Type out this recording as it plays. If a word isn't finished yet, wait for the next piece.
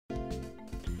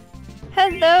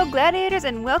Hello gladiators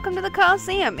and welcome to the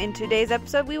Coliseum. In today's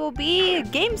episode we will be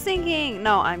game syncing.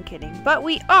 No, I'm kidding. But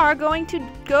we are going to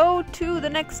go to the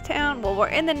next town. Well, we're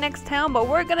in the next town, but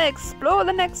we're gonna explore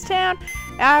the next town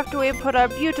after we put our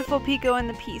beautiful Pico in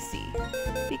the PC.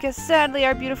 Because sadly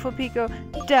our beautiful Pico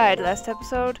died last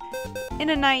episode in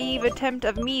a naive attempt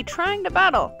of me trying to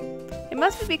battle. It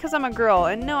must be because I'm a girl,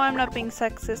 and no, I'm not being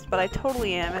sexist, but I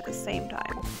totally am at the same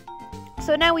time.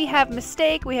 So now we have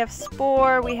Mistake, we have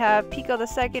Spore, we have Pico the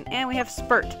Second, and we have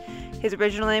Spurt. His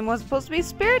original name was supposed to be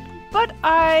Spirit, but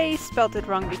I spelt it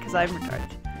wrong because I'm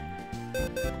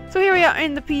retarded. So here we are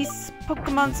in the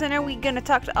Pokemon Center. We're gonna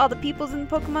talk to all the peoples in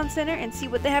the Pokemon Center and see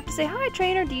what they have to say. Hi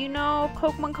trainer, do you know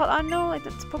Pokemon called Unknown? It's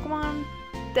a Pokemon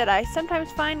that I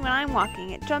sometimes find when I'm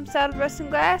walking. It jumps out of rusting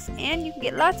glass and you can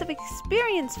get lots of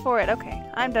experience for it. Okay,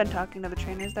 I'm done talking to the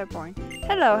trainers, they're boring.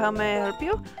 Hello, how may I help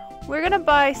you? We're gonna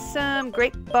buy some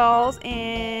grape balls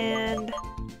and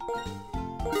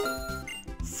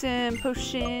some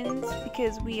potions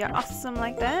because we are awesome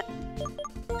like that.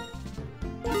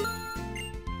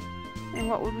 And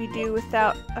what would we do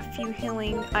without a few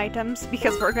healing items?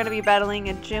 Because we're gonna be battling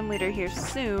a gym leader here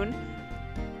soon.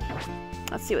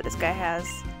 Let's see what this guy has.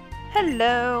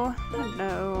 Hello.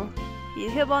 Hello.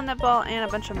 You heal on that ball and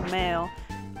a bunch of mail.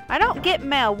 I don't get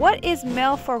mail. What is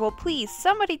mail for? Well, please,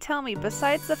 somebody tell me.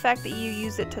 Besides the fact that you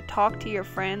use it to talk to your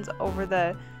friends over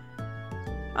the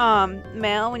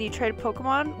mail when you trade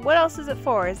Pokemon, what else is it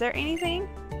for? Is there anything?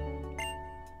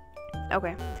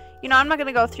 Okay. You know, I'm not going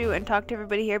to go through and talk to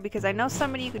everybody here because I know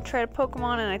somebody you can trade a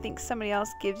Pokemon and I think somebody else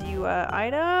gives you an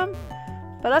item.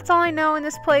 But that's all I know in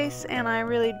this place and I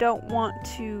really don't want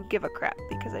to give a crap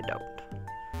because I don't.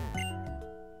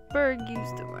 Berg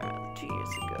used them around 2 years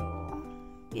ago.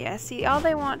 Yeah, see, all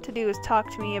they want to do is talk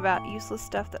to me about useless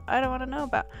stuff that I don't want to know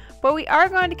about. But we are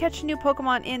going to catch a new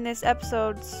Pokemon in this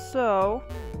episode, so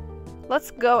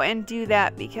let's go and do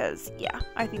that because, yeah,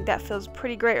 I think that feels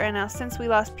pretty great right now. Since we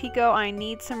lost Pico, I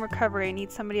need some recovery. I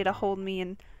need somebody to hold me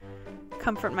and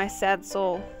comfort my sad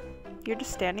soul. You're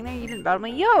just standing there? You didn't battle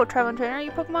me? Yo, Traveling Trainer, are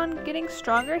you Pokemon getting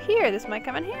stronger? Here, this might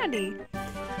come in handy.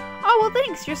 Oh, well,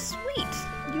 thanks. You're sweet.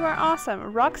 You are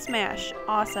awesome. Rock Smash.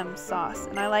 Awesome sauce.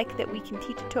 And I like that we can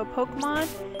teach it to a Pokemon.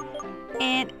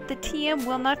 And the TM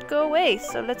will not go away.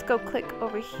 So let's go click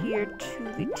over here to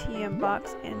the TM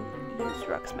box and use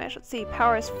Rock Smash. Let's see.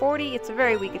 Power is 40. It's a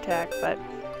very weak attack, but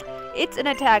it's an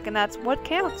attack and that's what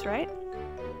counts, right?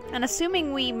 And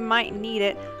assuming we might need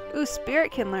it. Ooh,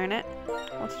 Spirit can learn it.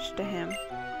 I'll teach it to him.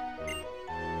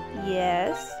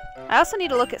 Yes. I also need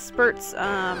to look at Spurt's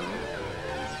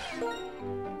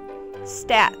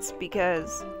stats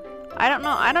because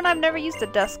I've never used a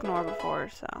Dusknoir before,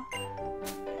 so.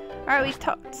 Alright, we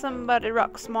taught somebody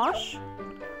Rock Smash.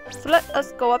 So let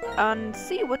us go up and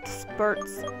see what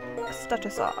Spurt's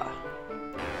status are.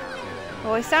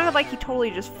 Well, he sounded like he totally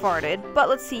just farted, but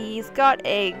let's see, he's got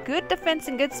a good defense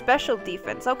and good special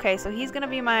defense. Okay, so he's gonna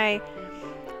be my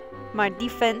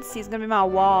defense, he's gonna be my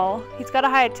wall. He's got a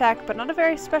high attack, but not a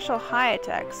very special high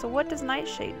attack. So what does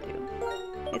Nightshade do?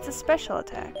 It's a special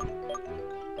attack.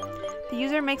 The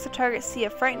user makes the target see a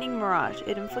frightening mirage.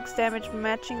 It inflicts damage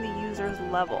matching the user's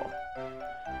level.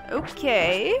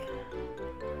 Okay.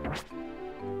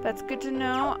 That's good to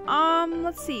know.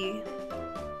 Let's see.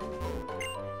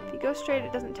 If you go straight,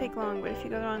 it doesn't take long, but if you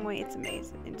go the wrong way, it's a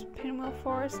maze. It's Pinwheel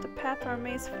Forest, a path or a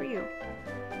maze for you.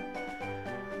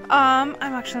 I'm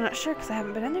actually not sure because I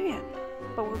haven't been in there yet.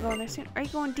 But we'll go in there soon. Are you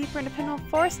going deeper into Pinwheel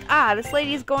Forest? Ah, this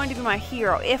lady is going to be my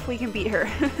hero if we can beat her.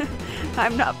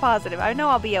 I'm not positive. I know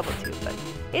I'll be able to, but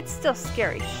it's still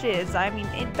scary shiz. I mean,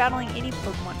 battling any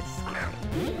Pokemon is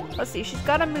scary. Let's see, she's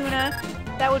got a Muna.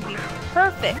 That would be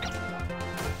perfect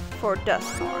for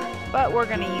Dusknoir. But we're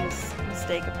gonna use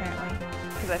Mistake apparently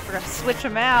because I forgot to switch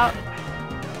him out.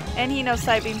 And he knows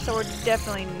Psybeam, so we're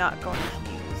definitely not going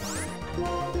to use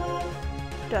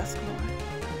Dusknoir.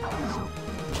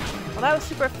 Well, that was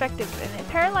super effective, and it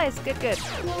paralyzed good.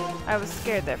 I was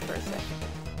scared there for a second.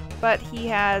 But he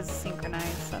has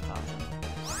synchronized, that's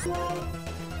awesome.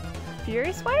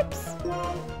 Fury Swipes?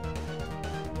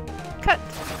 Cut!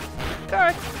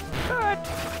 Guard!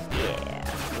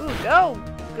 Yeah! Ooh,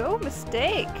 go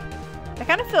Mistake! I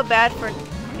kind of feel bad for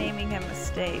naming him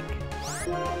Mistake.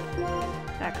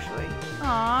 Actually.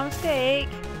 Aw, Mistake!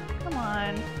 Come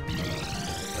on.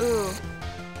 Ooh.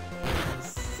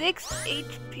 6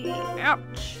 HP.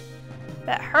 Ouch.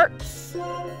 That hurts.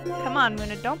 Come on,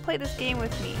 Muna, don't play this game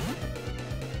with me.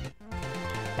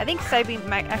 I think Psybeam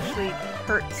might actually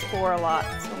hurt Spore a lot,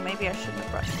 so maybe I shouldn't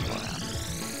have brought Spore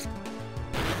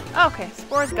out. Okay,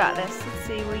 Spore's got this. Let's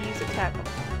see, we'll use a tackle.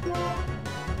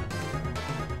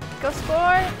 Go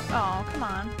score! Oh, come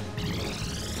on.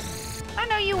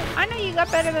 I know you got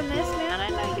better than this, man. I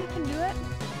know you can do it.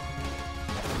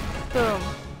 Boom.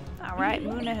 Alright,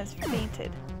 Muna has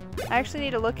fainted. I actually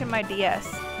need to look in my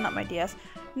DS. Not my DS.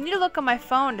 I need to look on my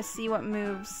phone to see what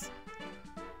moves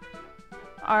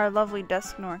our lovely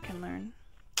Dusknoir can learn.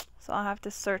 So I'll have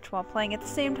to search while playing at the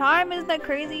same time. Isn't that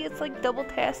crazy? It's like double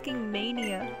tasking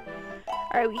mania.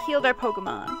 Alright, we healed our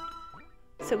Pokemon.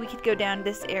 So we could go down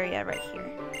this area right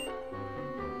here.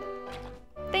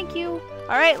 Thank you!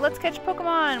 Alright, let's catch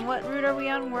Pokemon! What route are we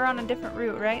on? We're on a different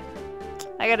route, right?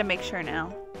 I gotta make sure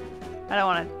now. I don't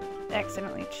want to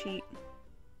accidentally cheat.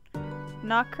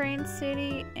 Knockrane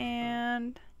City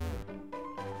and...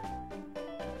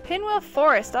 Pinwheel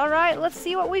Forest. Alright, let's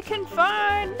see what we can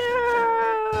find!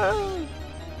 No!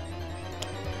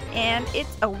 And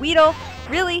it's a Weedle.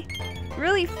 Really?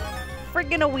 Really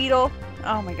friggin' a Weedle.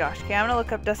 Oh my gosh. Okay, I'm gonna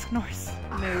look up Dusknoir's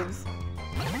moves.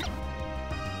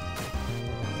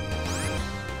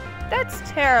 That's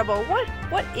terrible.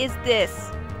 What is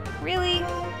this? Really?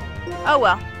 Oh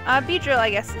well. Beedrill, I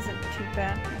guess, isn't too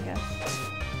bad, I guess.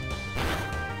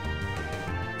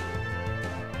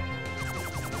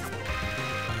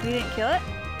 We didn't kill it?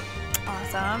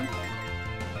 Awesome.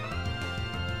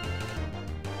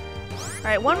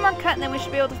 Alright, one more cut and then we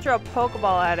should be able to throw a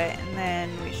Pokeball at it and then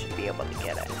we should be able to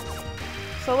get it.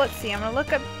 So let's see, I'm gonna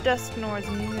look up Dusknoir's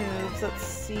moves. Let's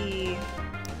see.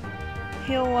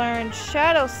 He'll learn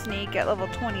Shadow Sneak at level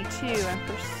 22 and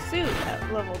Pursuit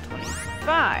at level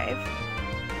 25.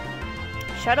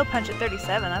 Shadow Punch at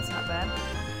 37, that's not bad.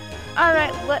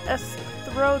 Alright, let us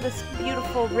throw this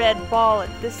beautiful red ball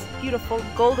at this beautiful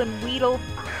golden Weedle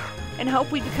and hope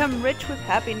we become rich with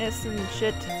happiness and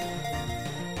shit.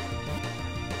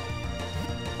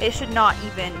 It should not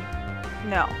even...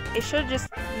 No. It should just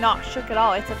not shook at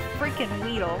all. It's a freaking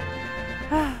Weedle.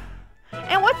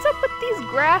 And what's up with these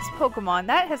grass Pokemon?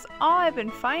 That has all I've been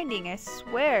finding, I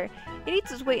swear. It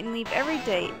eats its weight in leaf every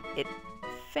day. It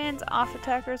fends off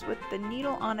attackers with the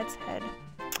needle on its head.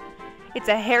 It's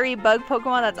a hairy bug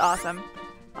Pokemon? That's awesome.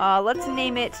 Let's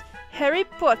name it Harry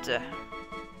Potter.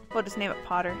 We'll just name it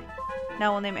Potter.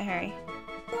 No, we'll name it Harry.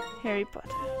 Harry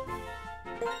Potter.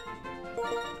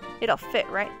 It'll fit,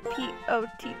 right?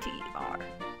 P-O-T-T-R.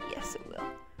 Yes, it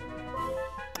will.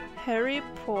 Harry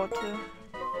Potter.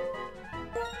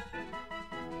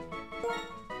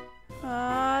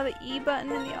 The E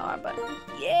button and the R button.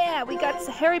 Yeah, we got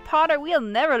Harry Potter. We'll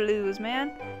never lose,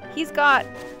 man. He's got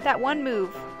that one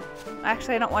move.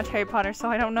 Actually, I don't watch Harry Potter, so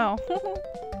I don't know.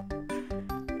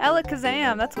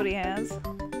 Alakazam, that's what he has.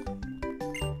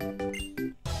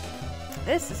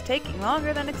 This is taking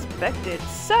longer than expected.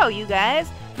 So, you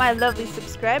guys, my lovely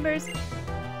subscribers,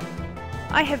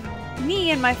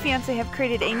 me and my fiance have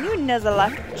created a new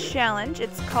Nuzlocke challenge.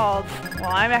 It's called,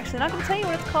 well, I'm actually not going to tell you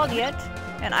what it's called yet.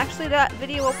 And actually that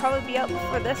video will probably be out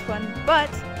before this one, but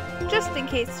just in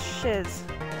case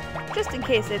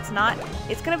it's not,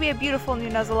 it's going to be a beautiful new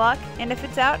Nuzlocke, and if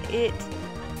it's out,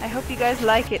 I hope you guys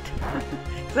like it.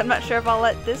 Because I'm not sure if I'll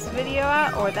let this video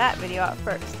out or that video out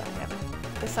first. I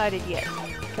haven't decided yet.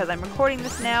 Because I'm recording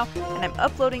this now, and I'm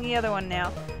uploading the other one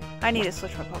now. I need to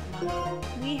switch my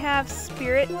Pokemon. We have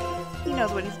Spirit. He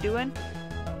knows what he's doing.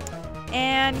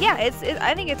 And yeah,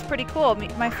 I think it's pretty cool.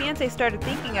 My fiance started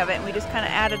thinking of it, and we just kind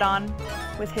of added on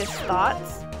with his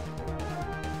thoughts.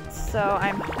 So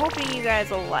I'm hoping you guys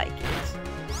will like it.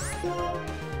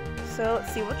 So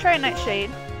let's see, we'll try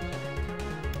Nightshade.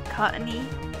 Cottony.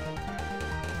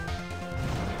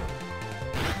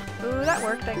 Ooh, that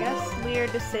worked, I guess. Leer,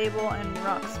 Disable, and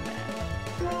Rock Smash.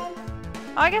 Oh,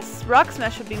 I guess Rock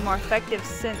Smash would be more effective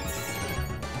since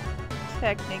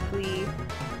technically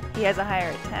he has a higher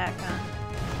attack, huh?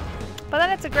 But then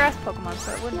it's a grass Pokemon,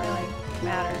 so it wouldn't really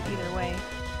matter either way.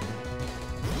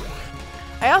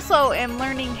 I also am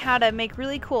learning how to make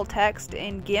really cool text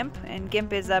in GIMP, and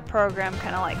GIMP is a program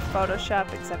kind of like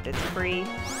Photoshop, except it's free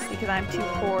because I'm too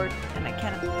poor and I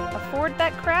can't afford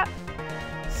that crap.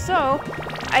 So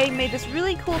I made this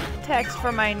really cool text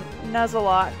for my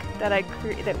Nuzlocke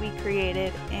that we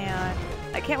created, and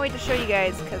I can't wait to show you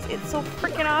guys because it's so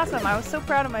freaking awesome. I was so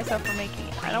proud of myself for making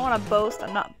it. I don't want to boast.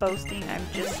 I'm not boasting. I'm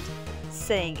just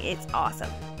saying it's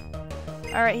awesome.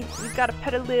 Alright, we've got a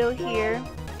Petalil here.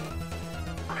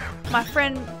 My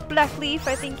friend Blackleaf,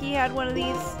 I think he had one of these.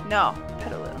 No,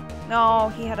 Petalil. No,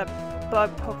 he had a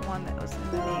bug Pokemon that was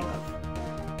in the name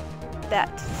of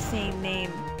that same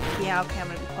name. Yeah, okay, I'm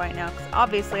gonna be quiet now because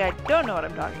obviously I don't know what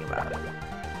I'm talking about.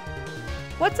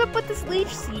 What's up with this Leech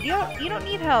Seed? You don't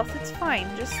need health. It's fine.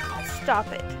 Just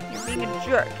stop it. You're being a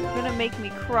jerk. You're gonna make me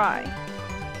cry.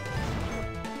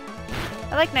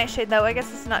 I like Nightshade though. I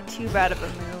guess it's not too bad of a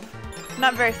move.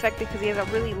 not very effective because he has a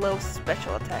really low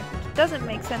special attack, which doesn't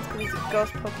make sense because he's a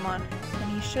ghost Pokemon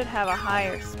and he should have a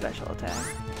higher special attack.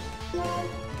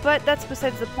 But that's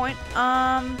besides the point.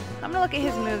 I'm gonna look at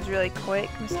his moves really quick.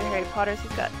 Mr. Harry Potter's,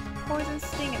 he's got Poison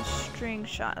Sting and String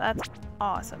Shot. That's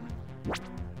awesome.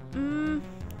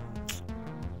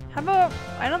 How about,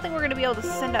 I don't think we're gonna be able to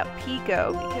send out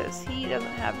Pico because he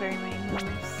doesn't have very many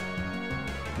moves.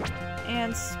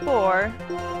 And Spore,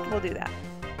 we'll do that.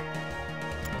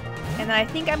 And then I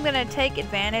think I'm gonna take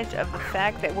advantage of the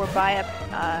fact that we're by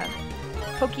a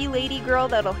Pokey Lady girl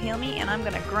that'll heal me, and I'm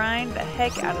gonna grind the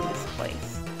heck out of this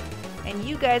place. And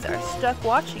you guys are stuck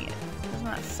watching it. Doesn't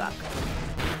that suck?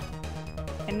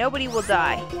 And nobody will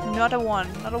die. Not a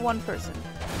one person.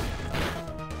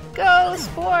 Go,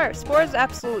 Spore! Spore is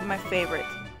absolutely my favorite.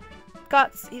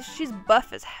 She's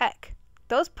buff as heck.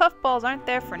 Those puffballs aren't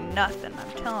there for nothing,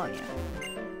 I'm telling you.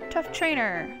 Tough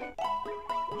trainer.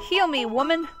 Heal me,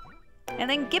 woman! And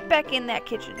then get back in that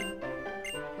kitchen.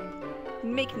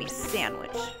 Make me a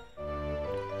sandwich.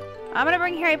 I'm gonna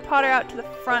bring Harry Potter out to the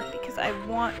front because I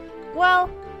want... Well,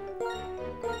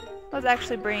 let's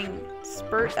actually bring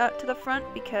Spurt out to the front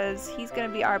because he's gonna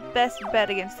be our best bet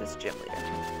against this gym leader.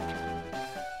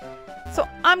 So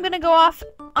I'm gonna go off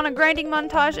on a grinding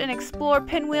montage and explore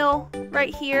Pinwheel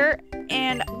right here,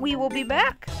 and we will be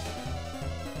back.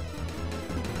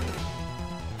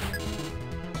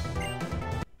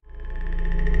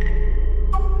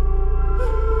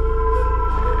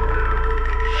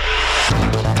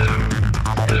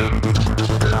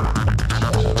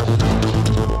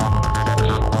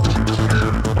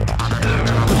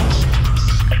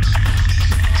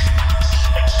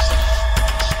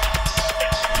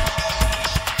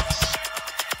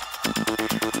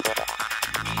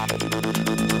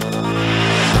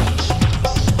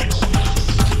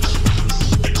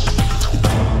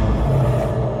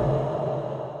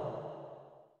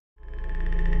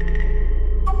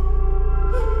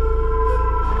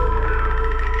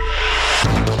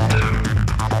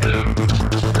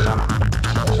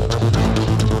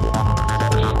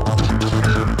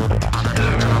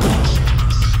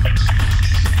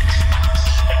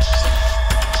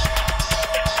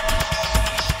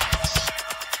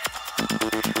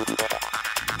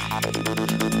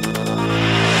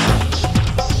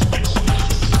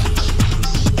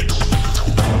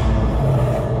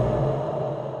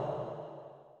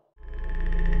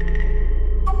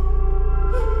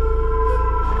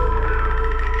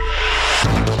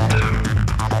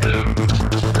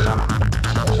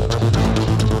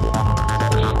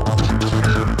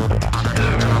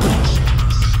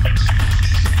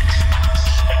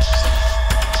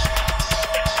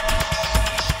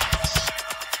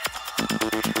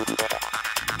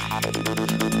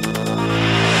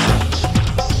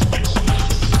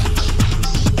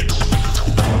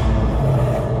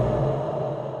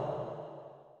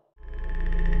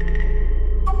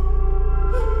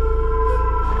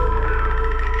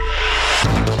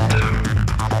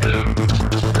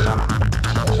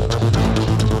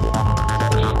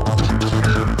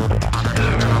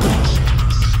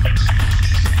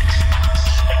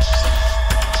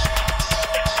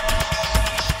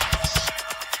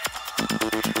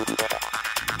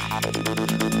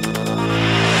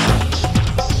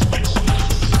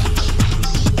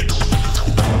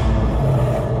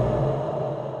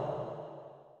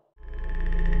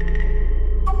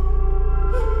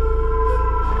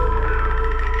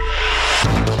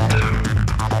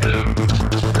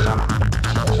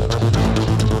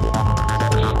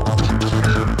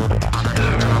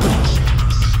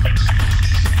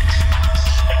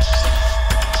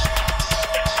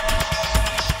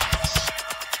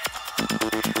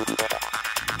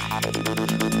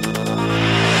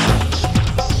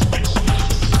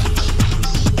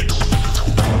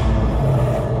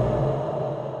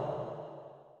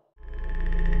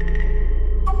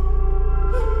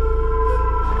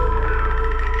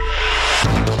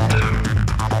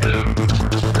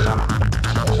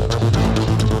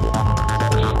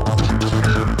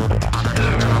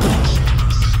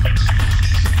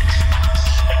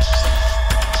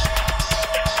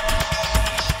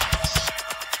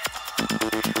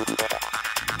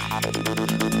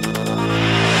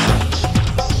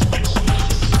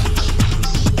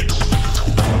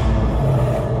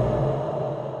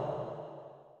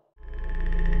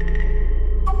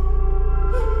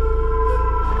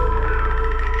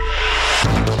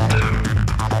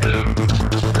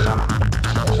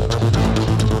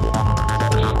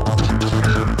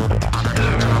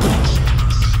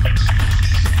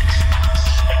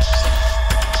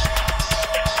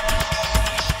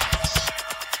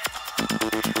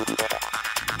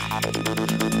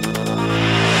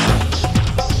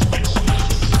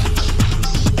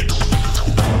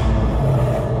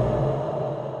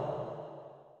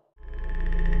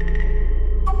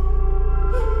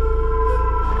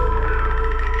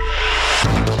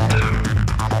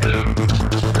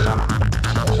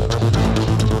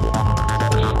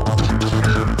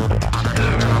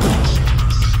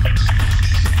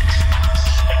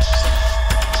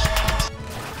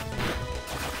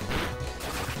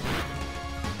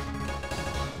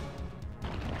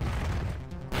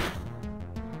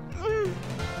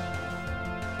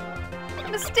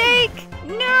 Mistake!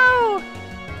 No!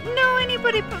 No,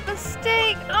 anybody but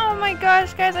Mistake! Oh my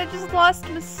gosh, guys, I just lost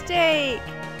Mistake.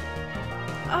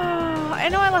 Oh, I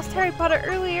know I lost Harry Potter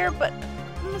earlier, but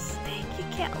Mistake, you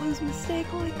can't lose Mistake,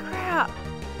 holy crap.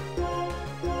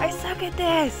 I suck at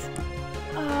this.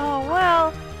 Oh,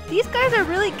 well, these guys are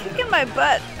really kicking my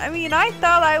butt. I mean, I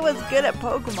thought I was good at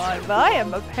Pokemon, but I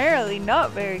am apparently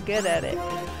not very good at it.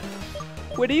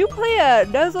 When you play a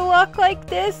Nuzlocke like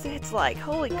this, it's like,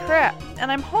 holy crap.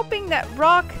 And I'm hoping that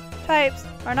rock types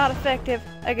are not effective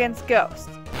against ghosts,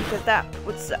 because that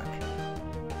would suck.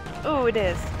 Oh, it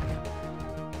is.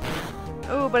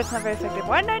 Oh, but it's not very effective.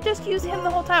 Why didn't I just use him the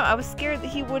whole time? I was scared that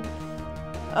he would,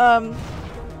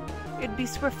 it'd be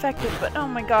super effective, but oh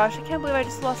my gosh, I can't believe I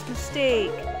just lost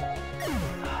Mistake. Oh,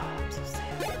 I'm so sad.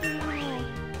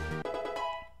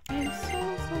 I'm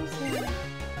so sad.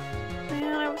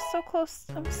 Man, I was so close.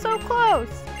 I was so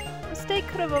close. Mistake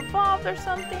could have evolved or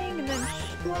something, and then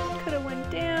could have went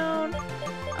down.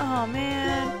 Oh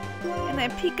man. And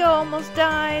then Pico almost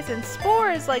dies, and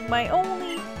Spore is like my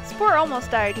only... Spore almost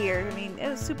died here. I mean, it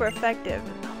was super effective.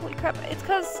 Holy crap. It's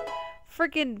because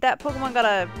freaking that Pokemon got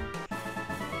a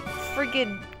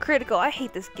friggin' critical. I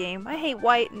hate this game. I hate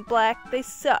white and black. They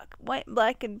suck. White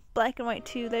and black and white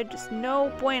too. They're just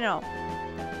no bueno.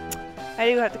 I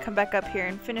do have to come back up here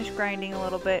and finish grinding a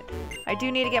little bit. I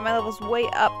do need to get my levels way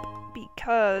up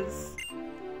because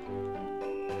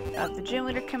of the gym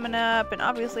leader coming up, and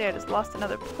obviously I just lost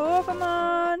another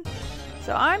Pokemon.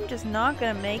 So I'm just not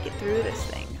gonna make it through this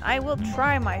thing. I will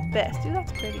try my best. Dude,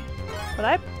 that's pretty. But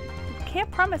I can't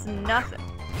promise nothing.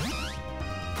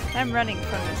 I'm running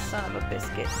from this son of a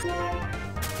biscuit.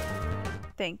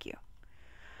 Thank you.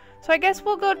 So I guess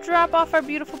we'll go drop off our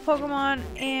beautiful Pokemon,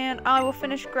 and I will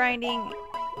finish grinding,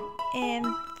 and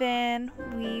then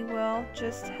we will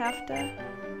just have to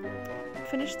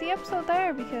finish the episode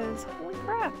there because holy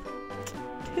crap.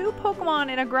 2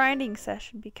 Pokemon in a grinding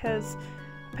session because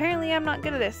apparently I'm not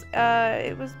good at this.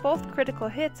 It was both critical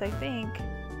hits, I think.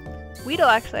 Weedle,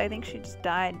 actually, I think she just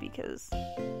died because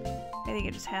I think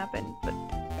it just happened, but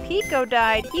Pico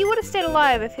died. He would have stayed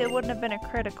alive if it wouldn't have been a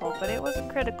critical, but it was a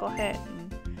critical hit.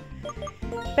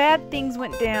 And bad things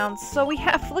went down. So we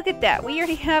have, look at that. We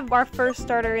already have our first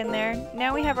starter in there.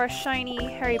 Now we have our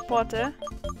shiny Harry Potter.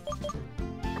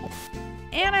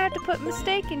 And I have to put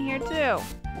Mistake in here too.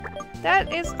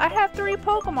 That is, I have 3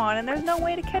 Pokemon and there's no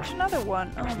way to catch another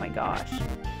one. Oh my gosh.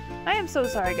 I am so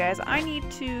sorry, guys. I need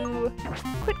to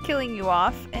quit killing you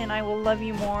off, and I will love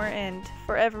you more and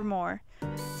forevermore.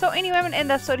 So anyway, I'm going to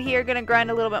end the episode here. Going to grind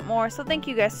a little bit more. So thank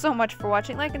you guys so much for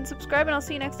watching. Like and subscribe, and I'll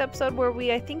see you next episode where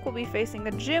I think we'll be facing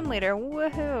the gym leader.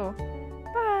 Woohoo!